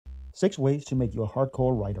6 ways to make you a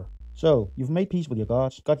hardcore writer. So, you've made peace with your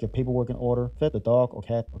gods, got your paperwork in order, fed the dog or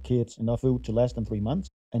cat or kids enough food to last them 3 months,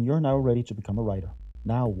 and you're now ready to become a writer.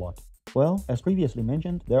 Now what? Well, as previously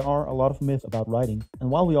mentioned, there are a lot of myths about writing, and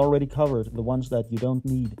while we already covered the ones that you don't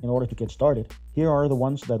need in order to get started, here are the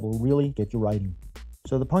ones that will really get you writing.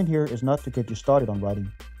 So the point here is not to get you started on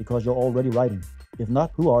writing, because you're already writing. If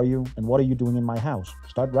not, who are you and what are you doing in my house?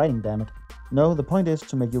 Start writing, damn it. No, the point is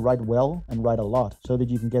to make you write well and write a lot, so that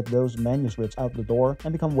you can get those manuscripts out the door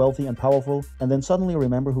and become wealthy and powerful, and then suddenly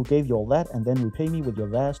remember who gave you all that and then repay me with your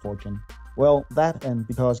vast fortune. Well, that and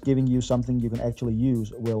because giving you something you can actually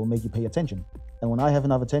use will make you pay attention. And when I have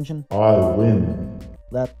enough attention, I win.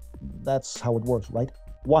 That's how it works, right?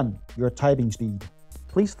 1. Your typing speed.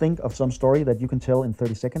 Please think of some story that you can tell in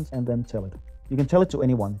 30 seconds and then tell it. You can tell it to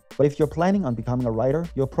anyone, but if you're planning on becoming a writer,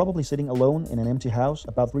 you're probably sitting alone in an empty house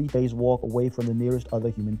about 3 days walk away from the nearest other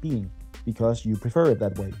human being, because you prefer it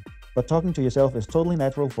that way. But talking to yourself is totally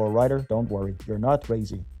natural for a writer, don't worry, you're not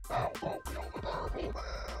crazy.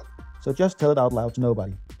 So just tell it out loud to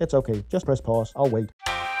nobody. It's okay, just press pause, I'll wait.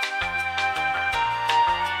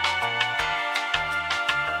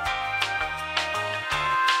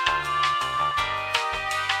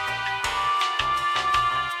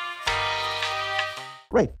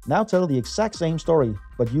 Great, now tell the exact same story,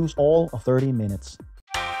 but use all of 30 minutes.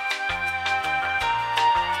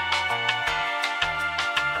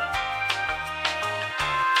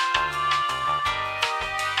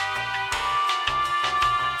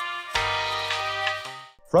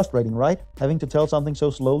 Frustrating, right? Having to tell something so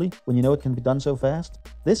slowly when you know it can be done so fast?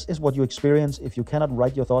 This is what you experience if you cannot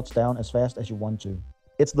write your thoughts down as fast as you want to.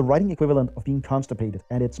 It's the writing equivalent of being constipated,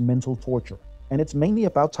 and it's mental torture. And it's mainly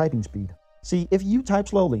about typing speed. See, if you type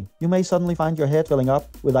slowly, you may suddenly find your head filling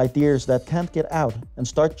up with ideas that can't get out and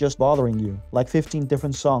start just bothering you, like 15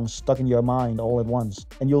 different songs stuck in your mind all at once,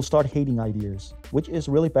 and you'll start hating ideas, which is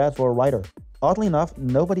really bad for a writer. Oddly enough,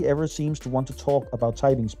 nobody ever seems to want to talk about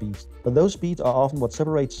typing speeds, but those speeds are often what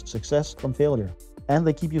separates success from failure. And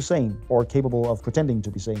they keep you sane, or capable of pretending to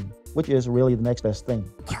be sane, which is really the next best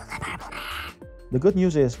thing. The good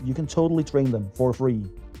news is you can totally train them for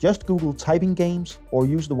free. Just Google typing games or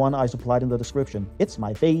use the one I supplied in the description. It's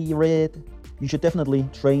my favorite. You should definitely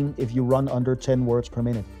train if you run under 10 words per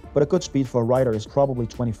minute, but a good speed for a writer is probably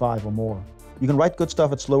 25 or more. You can write good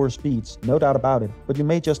stuff at slower speeds, no doubt about it, but you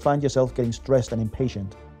may just find yourself getting stressed and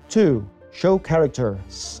impatient. 2. Show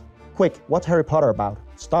characters. Quick, what's Harry Potter about?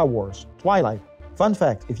 Star Wars? Twilight? Fun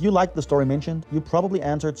fact, if you liked the story mentioned, you probably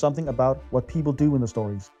answered something about what people do in the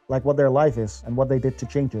stories, like what their life is and what they did to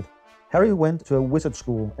change it. Harry went to a wizard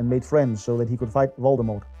school and made friends so that he could fight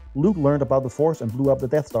Voldemort. Luke learned about the Force and blew up the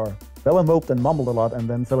Death Star. Bella moped and mumbled a lot and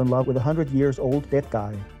then fell in love with a 100-year-old dead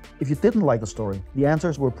guy. If you didn't like the story, the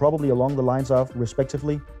answers were probably along the lines of,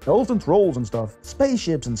 respectively, elves and trolls and stuff,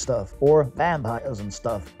 spaceships and stuff, or vampires and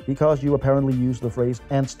stuff, because you apparently used the phrase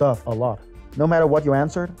 "and stuff" a lot. No matter what you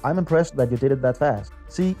answered, I'm impressed that you did it that fast.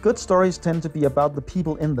 See, good stories tend to be about the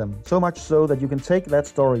people in them, so much so that you can take that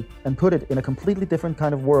story and put it in a completely different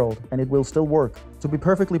kind of world, and it will still work. To be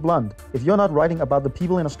perfectly blunt, if you're not writing about the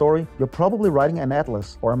people in a story, you're probably writing an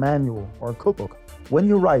atlas, or a manual, or a cookbook. When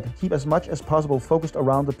you write, keep as much as possible focused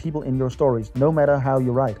around the people in your stories, no matter how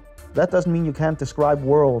you write. That doesn't mean you can't describe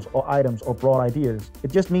worlds or items or broad ideas.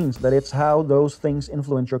 It just means that it's how those things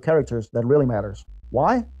influence your characters that really matters.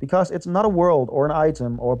 Why? Because it's not a world or an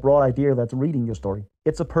item or a broad idea that's reading your story.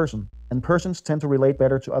 It's a person, and persons tend to relate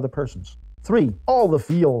better to other persons. 3. All the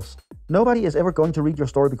feels. Nobody is ever going to read your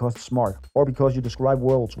story because it's smart, or because you describe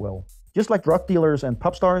worlds well. Just like drug dealers and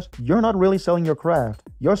pop stars, you're not really selling your craft,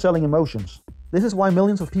 you're selling emotions. This is why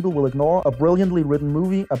millions of people will ignore a brilliantly written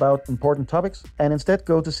movie about important topics and instead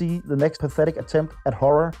go to see the next pathetic attempt at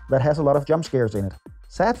horror that has a lot of jump scares in it.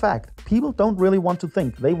 Sad fact, people don't really want to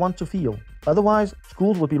think, they want to feel. Otherwise,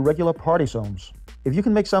 schools would be regular party zones. If you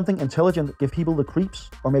can make something intelligent give people the creeps,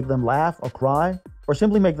 or make them laugh or cry, or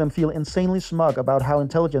simply make them feel insanely smug about how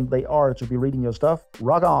intelligent they are to be reading your stuff,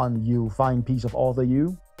 rock on, you fine piece of author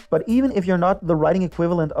you. But even if you're not the writing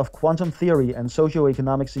equivalent of quantum theory and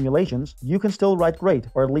socioeconomic simulations, you can still write great,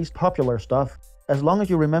 or at least popular stuff, as long as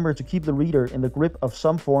you remember to keep the reader in the grip of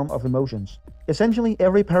some form of emotions. Essentially,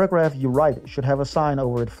 every paragraph you write should have a sign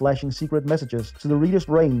over it flashing secret messages to the reader's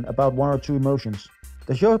brain about 1 or 2 emotions.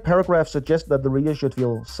 Does your paragraph suggest that the reader should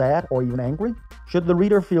feel sad or even angry? Should the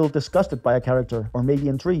reader feel disgusted by a character, or maybe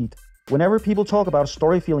intrigued? Whenever people talk about a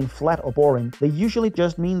story feeling flat or boring, they usually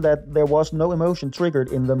just mean that there was no emotion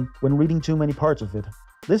triggered in them when reading too many parts of it.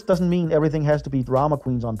 This doesn't mean everything has to be drama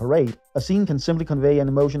queens on parade. A scene can simply convey an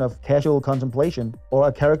emotion of casual contemplation or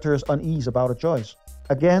a character's unease about a choice.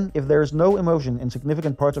 Again, if there is no emotion in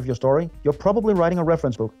significant parts of your story, you're probably writing a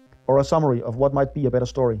reference book or a summary of what might be a better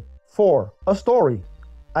story. 4. A story.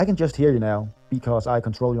 I can just hear you now, because I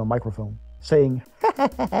control your microphone, saying,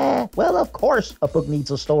 well, of course a book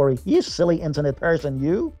needs a story, you silly internet person,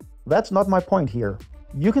 you. That's not my point here.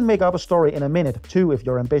 You can make up a story in a minute, too, if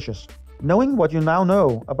you're ambitious. Knowing what you now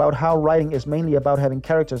know about how writing is mainly about having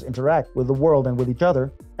characters interact with the world and with each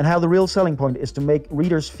other, and how the real selling point is to make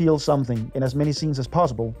readers feel something in as many scenes as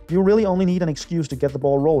possible, you really only need an excuse to get the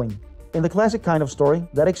ball rolling. In the classic kind of story,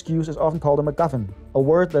 that excuse is often called a MacGuffin, a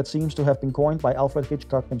word that seems to have been coined by Alfred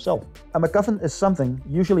Hitchcock himself. A MacGuffin is something,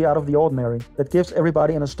 usually out of the ordinary, that gives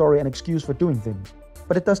everybody in a story an excuse for doing things.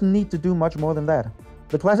 But it doesn't need to do much more than that.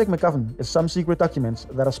 The classic MacGuffin is some secret documents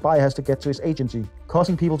that a spy has to get to his agency,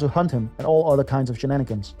 causing people to hunt him and all other kinds of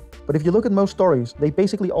shenanigans. But if you look at most stories, they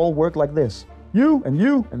basically all work like this. You,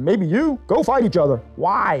 and maybe you, go fight each other.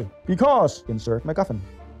 Why? Because, insert MacGuffin.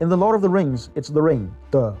 In The Lord of the Rings, it's the ring.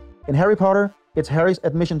 Duh. In Harry Potter, it's Harry's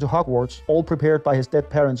admission to Hogwarts, all prepared by his dead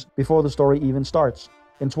parents before the story even starts.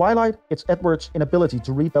 In Twilight, it's Edward's inability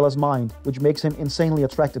to read Bella's mind, which makes him insanely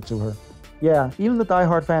attracted to her. Yeah, even the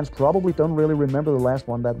die-hard fans probably don't really remember the last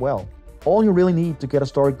one that well. All you really need to get a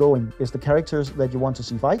story going is the characters that you want to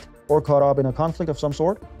see fight, or caught up in a conflict of some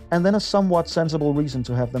sort, and then a somewhat sensible reason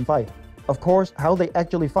to have them fight. Of course, how they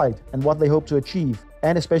actually fight, and what they hope to achieve,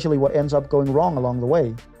 and especially what ends up going wrong along the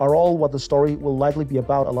way, are all what the story will likely be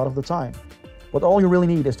about a lot of the time. But all you really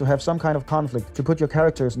need is to have some kind of conflict to put your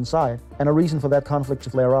characters inside, and a reason for that conflict to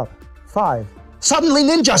flare up. 5. Suddenly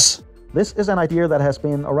ninjas! This is an idea that has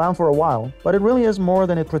been around for a while, but it really is more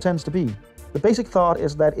than it pretends to be. The basic thought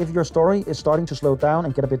is that if your story is starting to slow down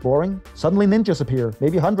and get a bit boring, suddenly ninjas appear,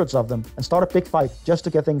 maybe hundreds of them, and start a big fight just to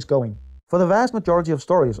get things going. For the vast majority of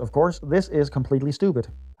stories, of course, this is completely stupid.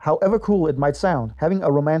 However cool it might sound, having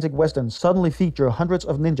a romantic western suddenly feature hundreds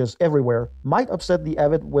of ninjas everywhere might upset the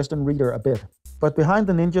avid western reader a bit. But behind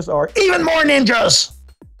the ninjas are even more ninjas!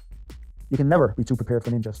 You can never be too prepared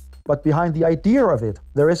for ninjas. But behind the idea of it,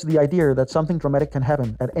 there is the idea that something dramatic can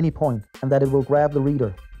happen at any point, and that it will grab the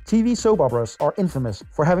reader. TV soap operas are infamous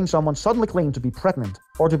for having someone suddenly claim to be pregnant,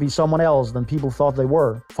 or to be someone else than people thought they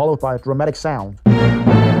were, followed by a dramatic sound.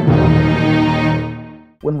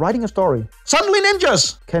 When writing a story, suddenly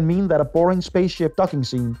ninjas can mean that a boring spaceship docking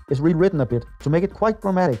scene is rewritten a bit to make it quite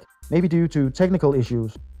dramatic, maybe due to technical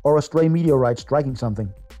issues, or a stray meteorite striking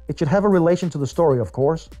something. It should have a relation to the story, of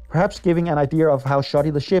course, perhaps giving an idea of how shoddy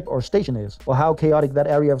the ship or station is, or how chaotic that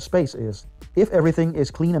area of space is. If everything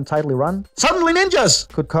is clean and tightly run, suddenly ninjas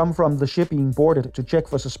could come from the ship being boarded to check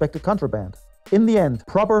for suspected contraband. In the end,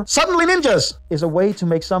 proper suddenly ninjas is a way to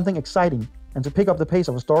make something exciting and to pick up the pace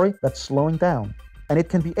of a story that's slowing down. And it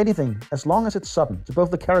can be anything as long as it's sudden to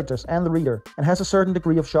both the characters and the reader and has a certain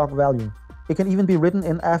degree of shock value. It can even be written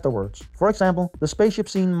in afterwards. For example, the spaceship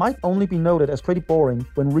scene might only be noted as pretty boring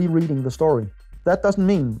when rereading the story. That doesn't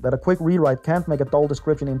mean that a quick rewrite can't make a dull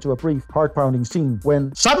description into a brief, heart-pounding scene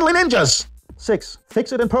when suddenly ninjas! 6.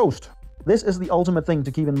 Fix it in post. This is the ultimate thing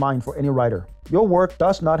to keep in mind for any writer. Your work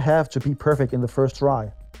does not have to be perfect in the first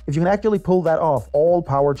try. If you can actually pull that off, all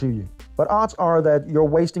power to you. But odds are that you're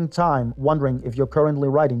wasting time wondering if you're currently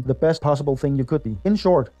writing the best possible thing you could be. In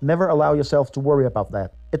short, never allow yourself to worry about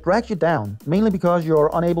that. It drags you down, mainly because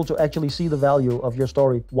you're unable to actually see the value of your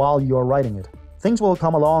story while you're writing it. Things will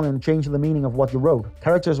come along and change the meaning of what you wrote.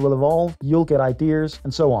 Characters will evolve, you'll get ideas,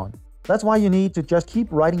 and so on. That's why you need to just keep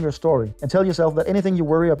writing your story and tell yourself that anything you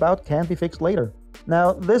worry about can be fixed later.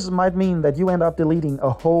 Now, this might mean that you end up deleting a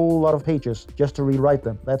whole lot of pages just to rewrite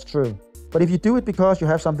them, that's true. But if you do it because you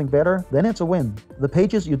have something better, then it's a win. The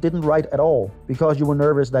pages you didn't write at all, because you were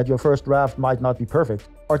nervous that your first draft might not be perfect,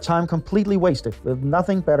 are time completely wasted with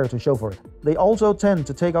nothing better to show for it. They also tend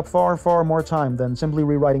to take up far more time than simply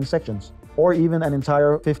rewriting sections, or even an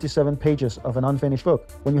entire 57 pages of an unfinished book,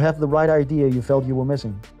 when you have the right idea you felt you were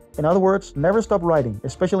missing. In other words, never stop writing,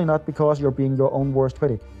 especially not because you're being your own worst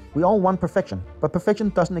critic. We all want perfection, but perfection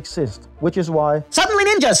doesn't exist, which is why suddenly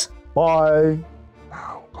ninjas! Bye!